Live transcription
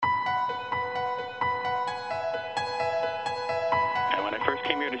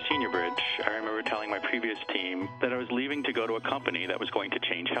here to Senior Bridge, I remember telling my previous team that I was leaving to go to a company that was going to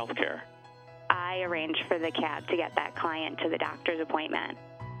change healthcare. I arranged for the cab to get that client to the doctor's appointment.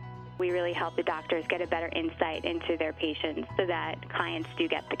 We really help the doctors get a better insight into their patients so that clients do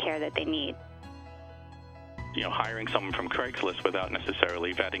get the care that they need. Hiring someone from Craigslist without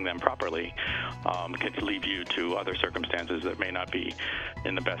necessarily vetting them properly can lead you to other circumstances that may not be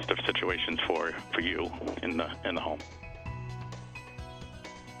in the best of situations for you in the home.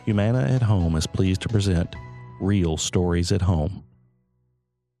 Humana at Home is pleased to present Real Stories at Home.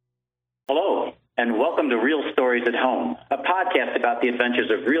 Hello, and welcome to Real Stories at Home, a podcast about the adventures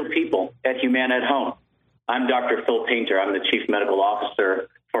of real people at Humana at Home. I'm Dr. Phil Painter. I'm the Chief Medical Officer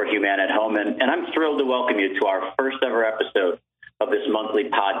for Humana at Home, and I'm thrilled to welcome you to our first ever episode of this monthly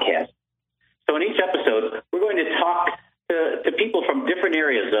podcast. So in each episode, we're going to talk to people from different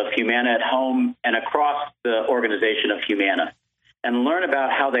areas of Humana at Home and across the organization of Humana, and learn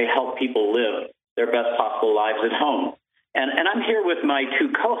about how they help people live their best possible lives at home. And I'm here with my two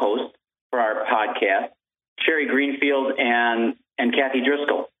co-hosts for our podcast, Sherry Greenfield and Kathy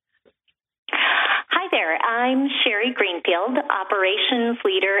Driscoll. Hi there, I'm Sherry Greenfield, Operations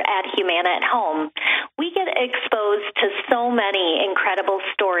Leader at Humana at Home. We get exposed to so many incredible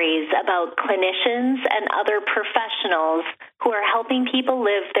stories about clinicians and other professionals who are helping people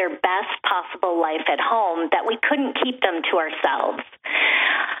live their best possible life at home that we couldn't keep them to ourselves.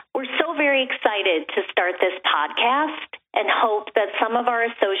 We're so very excited to start this podcast and hope that some of our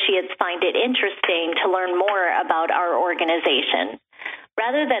associates find it interesting to learn more about our organization.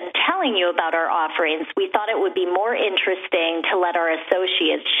 Rather than telling you about our offerings, we thought it would be more interesting to let our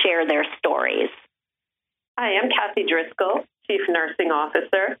associates share their stories. Hi, I'm Kathy Driscoll, Chief Nursing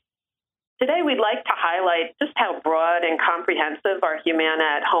Officer. Today we'd like to highlight just how broad and comprehensive our Humana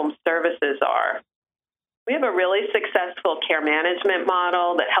at Home services are. We have a really successful care management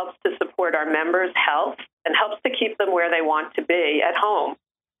model that helps to support our members' health and helps to keep them where they want to be at home.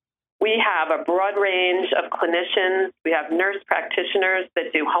 We have a broad range of clinicians. We have nurse practitioners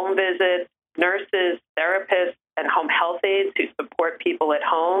that do home visits, nurses, therapists, and home health aides who support people at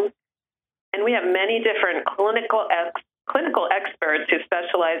home. And we have many different clinical experts who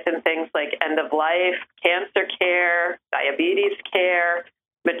specialize in things like end-of-life, cancer care, diabetes care,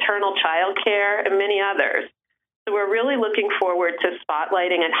 maternal child care, and many others. So we're really looking forward to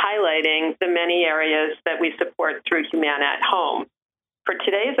spotlighting and highlighting the many areas that we support through Humana at Home. For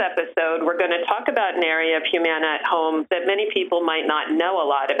today's episode, we're going to talk about an area of Humana at Home that many people might not know a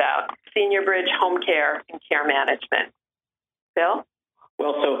lot about, Senior Bridge Home Care and Care Management. Bill?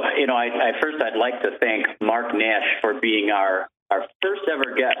 Well, so, I'd like to thank Mark Nash for being our first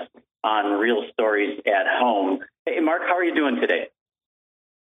ever guest on Real Stories at Home. Hey, Mark, how are you doing today?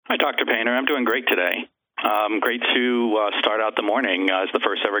 Hi, Dr. Painter. I'm doing great today. Great to start out the morning as the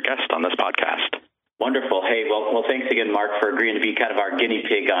first ever guest on this podcast. Wonderful. Hey, well, thanks again, Mark, for agreeing to be kind of our guinea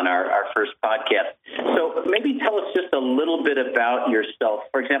pig on our first podcast. So maybe tell us just a little bit about yourself.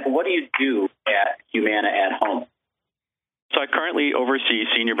 For example, what do you do at Humana at Home? So I currently oversee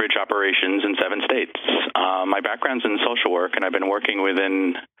Senior Bridge operations in 7 states. My background's in social work, and I've been working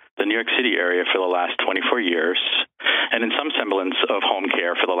within the New York City area for the last 24 years, and in some semblance of home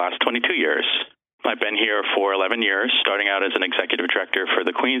care for the last 22 years. I've been here for 11 years, starting out as an executive director for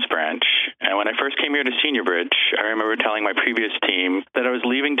the Queens branch. And when I first came here to Senior Bridge, I remember telling my previous team that I was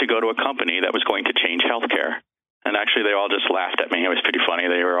leaving to go to a company that was going to change healthcare. And actually, they all just laughed at me. It was pretty funny.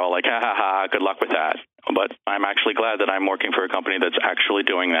 They were all like, ha, ha, ha, good luck with that. But I'm actually glad that I'm working for a company that's actually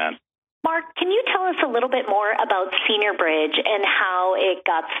doing that. Mark, can you tell us a little bit more about Senior Bridge and how it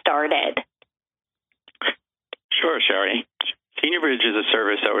got started? Sure, Sherry. Senior Bridge is a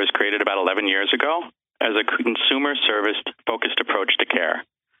service that was created about 11 years ago as a consumer service-focused approach to care,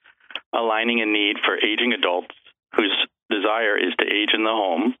 aligning a need for aging adults whose desire is to age in the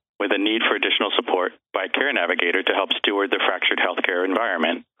home with a need for additional support by a care navigator to help steward the fractured healthcare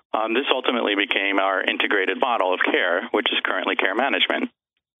environment. This ultimately became our integrated model of care, which is currently care management.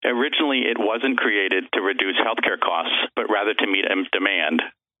 Originally, it wasn't created to reduce healthcare costs, but rather to meet a demand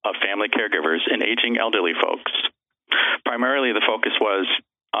of family caregivers and aging elderly folks. Primarily, the focus was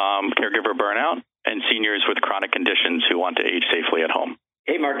caregiver burnout and seniors with chronic conditions who want to age safely at home.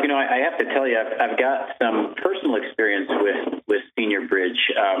 Hey, Mark, I have to tell you, I've got some personal experience with Senior Bridge.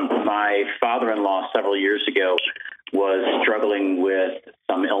 My father-in-law several years ago was struggling with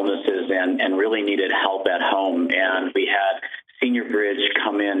some illnesses and really needed help at home. And we had Senior Bridge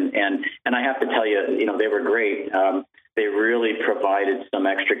come in, and I have to tell you, they were great. They really provided some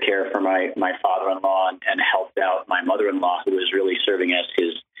extra care for my father-in-law and helped out my mother-in-law, who was really serving as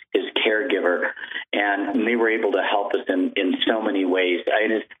his caregiver. And they were able to help us in so many ways.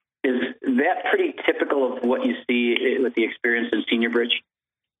 Is that pretty typical of what you see with the experience in Senior Bridge?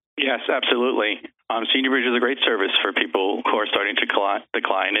 Yes, absolutely. Senior Bridge is a great service for people who are starting to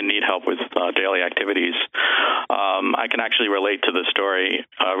decline and need help with daily activities. I can actually relate to the story.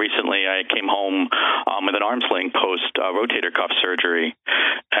 Recently, I came home with an arm sling post rotator cuff surgery,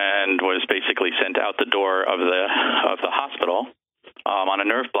 and was basically sent out the door of the hospital on a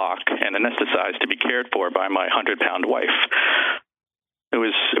nerve block and anesthetized to be cared for by my 100-pound wife. It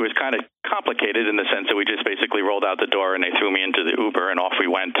was kind of complicated in the sense that we just basically rolled out the door and they threw me into the Uber and off we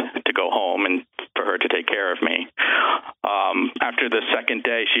went to go home and for her to take care of me. After the second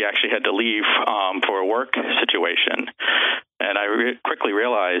day, she actually had to leave for a work situation. And I quickly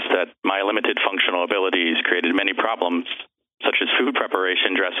realized that my limited functional abilities created many problems, such as food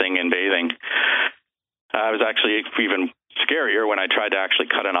preparation, dressing, and bathing. I was actually even scarier when I tried to actually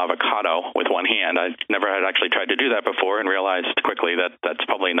cut an avocado with one hand. I never had actually tried to do that before and realized quickly that that's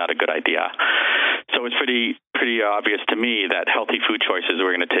probably not a good idea. So it's pretty obvious to me that healthy food choices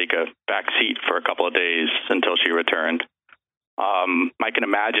were going to take a back seat for a couple of days until she returned. I can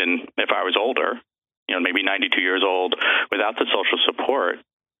imagine if I was older, maybe 92 years old, without the social support,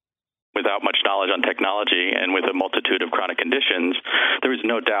 without much knowledge on technology, and with a multitude of chronic conditions, there is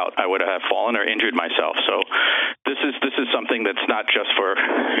no doubt I would have fallen or injured myself. So this is something that's not just for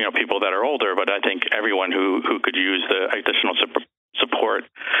people that are older, but I think everyone who could use the additional support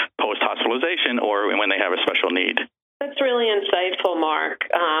post-hospitalization or when they have a special need. That's really insightful, Mark.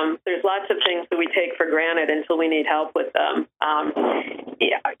 There's lots of things that we take for granted until we need help with them.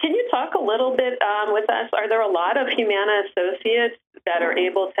 Can you talk a little bit with us? Are there a lot of Humana associates that are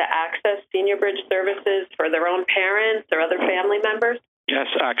able to access Senior Bridge services for their own parents or other family members? Yes,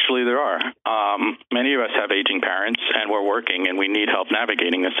 actually there are. Many of us have aging parents, and we're working, and we need help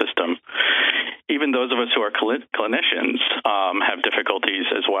navigating the system. Even those of us who are clinicians have difficulties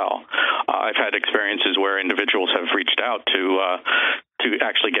as well. I've had experiences where individuals have reached out to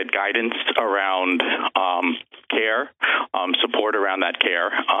actually get guidance around care, support around that care,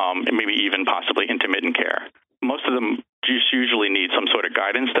 and maybe even possibly intermittent care. Most of them just usually need some sort of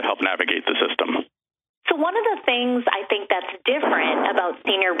guidance to help navigate the system. So one of the things I think that's different about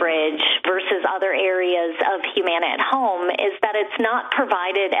Senior Bridge versus other areas of Humana at Home is that it's not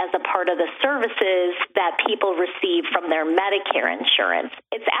provided as a part of the services that people receive from their Medicare insurance.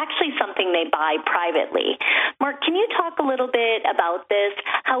 It's actually something they buy privately. Mark, can you talk a little bit about this,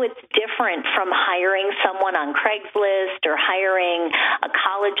 how it's different from hiring someone on Craigslist or hiring a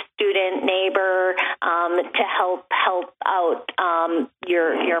college student neighbor to help out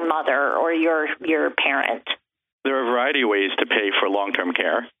your mother or your parent? There are a variety of ways to pay for long-term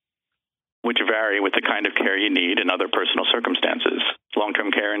care, which vary with the kind of care you need and other personal circumstances.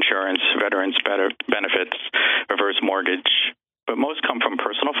 Long-term care insurance, veterans benefits, reverse mortgage, but most come from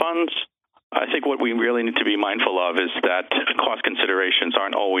personal funds. I think what we really need to be mindful of is that cost considerations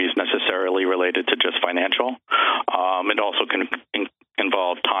aren't always necessarily related to just financial. It also can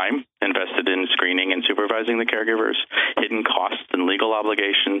involve time invested in screening and supervising the caregivers, hidden costs and legal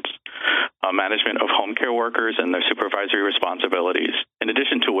obligations, management of home care workers and their supervisory responsibilities, in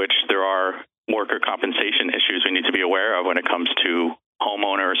addition to which there are worker compensation issues we need to be aware of when it comes to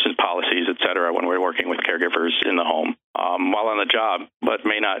homeowners and policies, et cetera, when we're working with caregivers in the home while on the job, but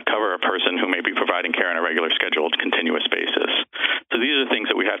may not cover a person who may be providing care on a regular, scheduled, continuous basis. So these are things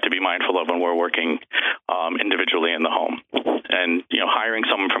that we have to be mindful of when we're working individually in the home. And, hiring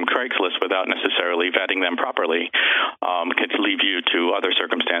someone from Craigslist without necessarily vetting them properly could leave you to other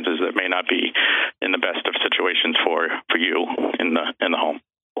circumstances that may not be in the best of situations for you in the home.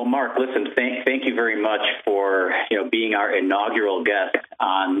 Well, Mark, listen, thank you very much for being our inaugural guest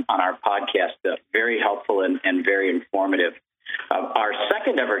on our podcast. Very helpful and very informative. Our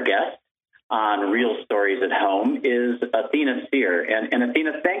second ever guest on Real Stories at Home is Athena Sear. And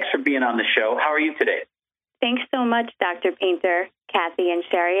Athena, thanks for being on the show. How are you today? Thanks so much, Dr. Painter, Kathy, and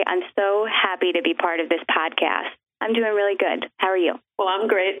Sherry. I'm so happy to be part of this podcast. I'm doing really good. How are you? Well, I'm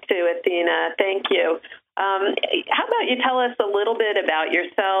great too, Athena. Thank you. How about you tell us a little bit about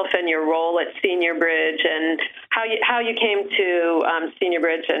yourself and your role at Senior Bridge and how you came to Senior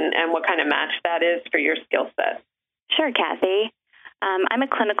Bridge and what kind of match that is for your skill set? Sure, Kathy. I'm a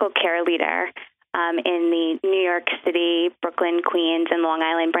clinical care leader in the New York City, Brooklyn, Queens, and Long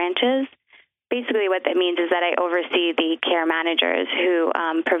Island branches. Basically, what that means is that I oversee the care managers who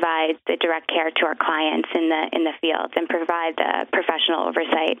provide the direct care to our clients in the field and provide the professional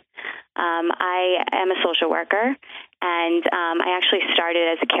oversight. I am a social worker, and I actually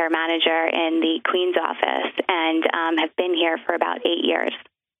started as a care manager in the Queens office and have been here for about 8 years.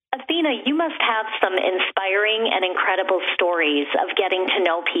 Athena, Athena, you must have some inspiring and incredible stories of getting to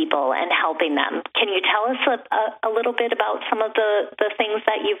know people and helping them. Can you tell us a little bit about some of the things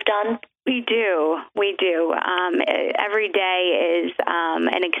that you've done? We do. Every day is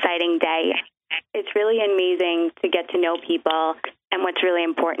an exciting day. It's really amazing to get to know people and what's really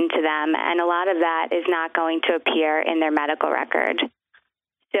important to them, and a lot of that is not going to appear in their medical record.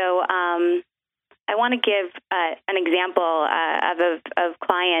 So I want to give an example of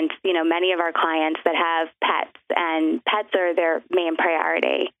clients, many of our clients that have pets, and pets are their main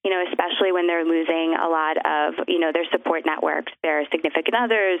priority, especially when they're losing a lot of, their support networks, their significant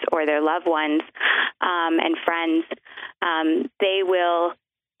others or their loved ones and friends. They will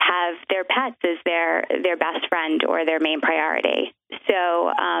have their pets as their best friend or their main priority.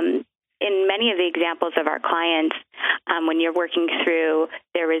 So in many of the examples of our clients, when you're working through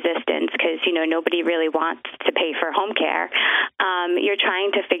their resistance, because, nobody really wants to pay for home care, you're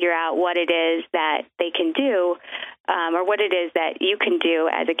trying to figure out what it is that they can do or what it is that you can do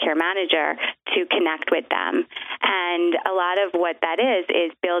as a care manager to connect with them. And a lot of what that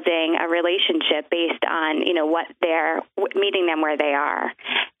is building a relationship based on, what they're meeting them where they are.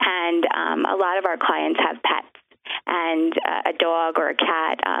 And a lot of our clients have pets. And a dog or a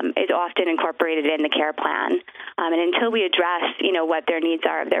cat is often incorporated in the care plan. And until we address, what their needs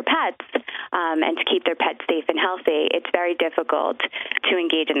are of their pets and to keep their pets safe and healthy, it's very difficult to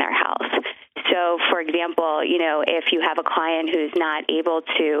engage in their health. So, for example, if you have a client who's not able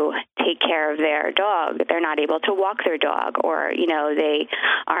to take care of their dog, they're not able to walk their dog, or, they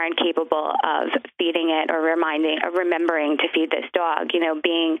are incapable of feeding it or remembering to feed this dog,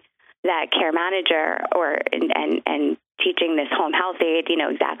 being that care manager and teaching this home health aide,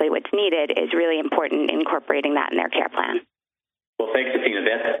 exactly what's needed is really important in incorporating that in their care plan. Well, thanks, Athena.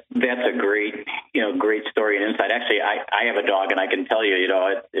 That's a great story and insight. Actually, I have a dog, and I can tell you,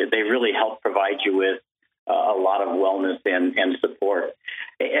 they really help provide you with a lot of wellness and support.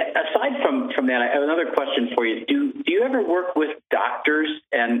 Aside from that, I have another question for you. Do you ever work with doctors,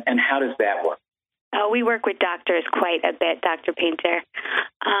 and how does that work? Oh, we work with doctors quite a bit, Dr. Painter.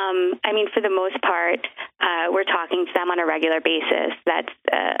 For the most part, we're talking to them on a regular basis. That's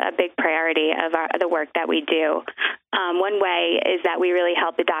a big priority of the work that we do. One way is that we really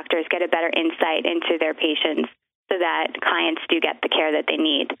help the doctors get a better insight into their patients so that clients do get the care that they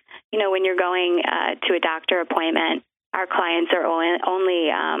need. When you're going to a doctor appointment, our clients are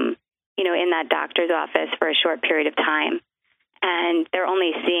only in that doctor's office for a short period of time. And they're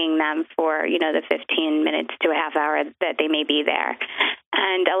only seeing them for, the 15 minutes to a half hour that they may be there.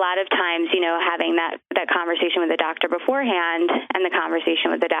 And a lot of times, having that conversation with the doctor beforehand and the conversation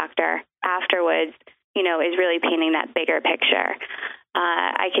with the doctor afterwards, is really painting that bigger picture.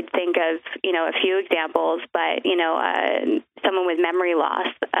 I could think of, a few examples, but, someone with memory loss,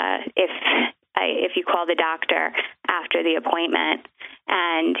 if you call the doctor after the appointment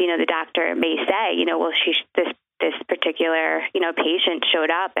and, the doctor may say, this particular, patient showed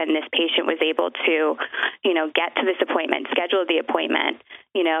up and this patient was able to, get to this appointment, schedule the appointment,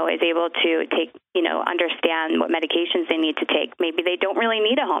 is able to take, understand what medications they need to take. Maybe they don't really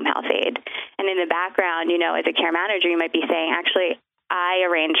need a home health aide. And in the background, as a care manager, you might be saying, actually, I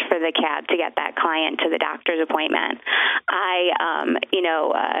arranged for the cab to get that client to the doctor's appointment. I,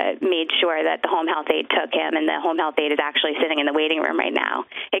 made sure that the home health aide took him, and the home health aide is actually sitting in the waiting room right now.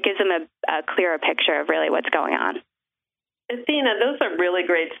 It gives them a clearer picture of really what's going on. Athena, those are really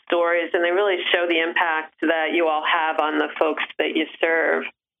great stories, and they really show the impact that you all have on the folks that you serve.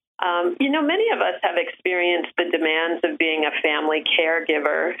 Many of us have experienced the demands of being a family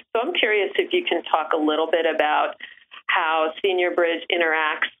caregiver. So I'm curious if you can talk a little bit about how Senior Bridge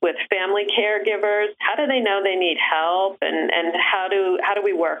interacts with family caregivers. How do they know they need help, and how do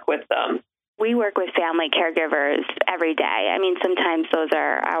we work with them? We work with family caregivers every day. Sometimes those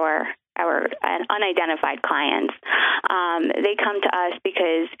are our unidentified clients. They come to us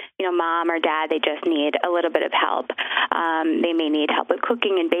because, mom or dad, they just need a little bit of help. They may need help with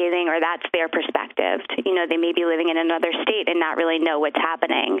cooking and bathing, or that's their perspective. They may be living in another state and not really know what's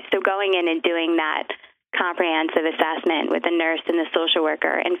happening. So going in and doing that comprehensive assessment with the nurse and the social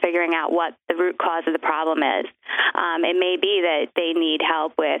worker and figuring out what the root cause of the problem is. It may be that they need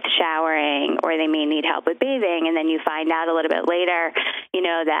help with showering, or they may need help with bathing, and then you find out a little bit later,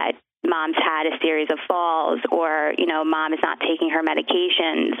 that mom's had a series of falls, or, mom is not taking her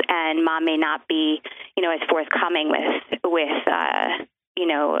medications, and mom may not be, as forthcoming with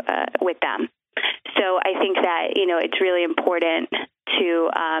them. So I think that, it's really important to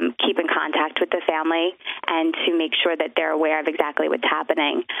keep in contact with the family and to make sure that they're aware of exactly what's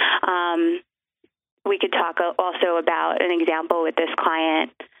happening. We could talk also about an example with this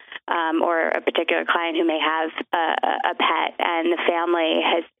client. or a particular client who may have a pet, and the family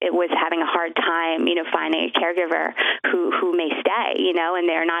was having a hard time, finding a caregiver who may stay, and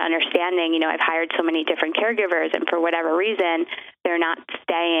they're not understanding, I've hired so many different caregivers, and for whatever reason, they're not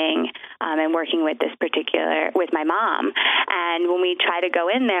staying and working with with my mom. And when we try to go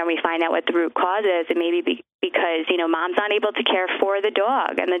in there, we find out what the root cause is. It may be because, mom's not able to care for the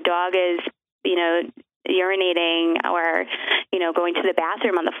dog, and the dog is, urinating or, going to the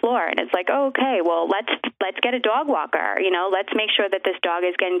bathroom on the floor. And it's like, oh, okay, well, let's get a dog walker, let's make sure that this dog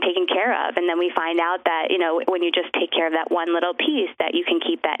is getting taken care of. And then we find out that, when you just take care of that one little piece, that you can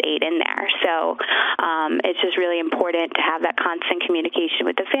keep that aid in there. So it's just really important to have that constant communication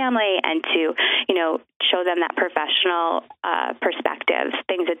with the family and to, show them that professional perspective,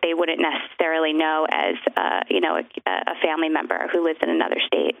 things that they wouldn't necessarily know as, a family member who lives in another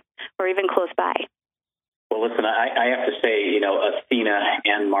state or even close by. Well, listen, I have to say, Athena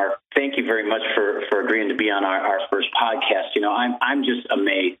and Mark, thank you very much for agreeing to be on our first podcast. I'm just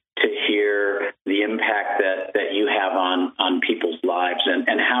amazed to hear the impact that you have on people's lives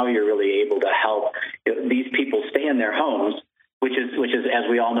and how you're really able to help these people stay in their homes, which is as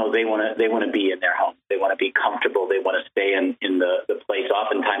we all know, they want to be in their home. They want to be comfortable. They want to stay in the place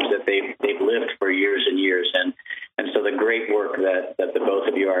oftentimes that they've lived for years and years. And so the great work that the both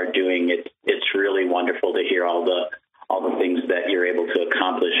of you are doing, it's really wonderful to hear all the things that you're able to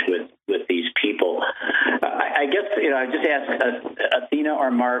accomplish with these people. I guess, I just ask Athena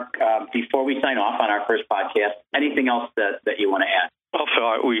or Mark, before we sign off on our first podcast, anything else that you want to add? Well,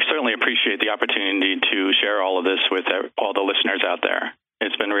 Phil, we certainly appreciate the opportunity to share all of this with all the listeners out there.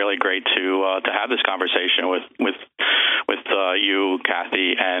 It's been really great to have this conversation with you,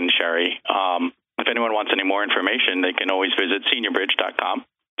 Kathy, and Sherry. If anyone wants any more information, they can always visit seniorbridge.com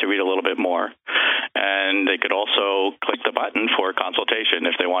to read a little bit more. And they could also click the button for a consultation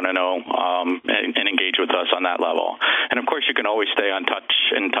if they want to know and engage with us on that level. And of course, you can always stay in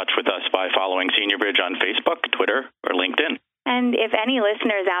touch with us by following Senior Bridge on Facebook, Twitter, or LinkedIn. And if any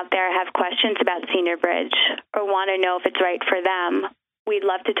listeners out there have questions about Senior Bridge or want to know if it's right for them, we'd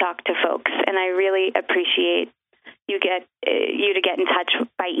love to talk to folks. And I really appreciate you to get in touch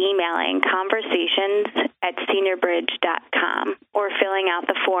by emailing conversations@seniorbridge.com or filling out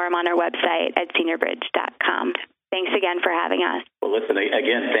the form on our website at seniorbridge.com. Thanks again for having us. Well, listen,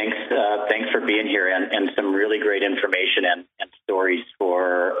 again, thanks for being here and some really great information and stories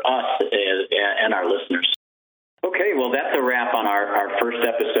for us and our listeners. Okay, well, that's a wrap on our first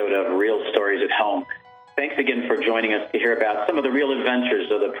episode of Real Stories at Home. Thanks again for joining us to hear about some of the real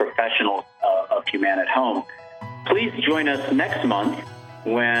adventures of the professionals of Humana at Home. Please join us next month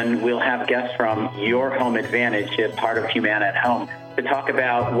when we'll have guests from Your Home Advantage, a part of Humana at Home, to talk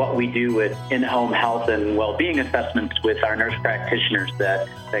about what we do with in-home health and well-being assessments with our nurse practitioners that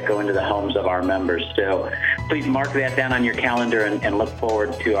go into the homes of our members. So please mark that down on your calendar and look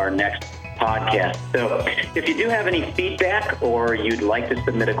forward to our next podcast. So if you do have any feedback or you'd like to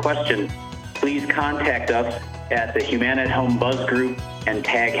submit a question, please contact us at the Humana at Home Buzz Group and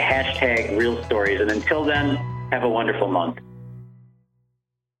tag #RealStories. And until then, have a wonderful month.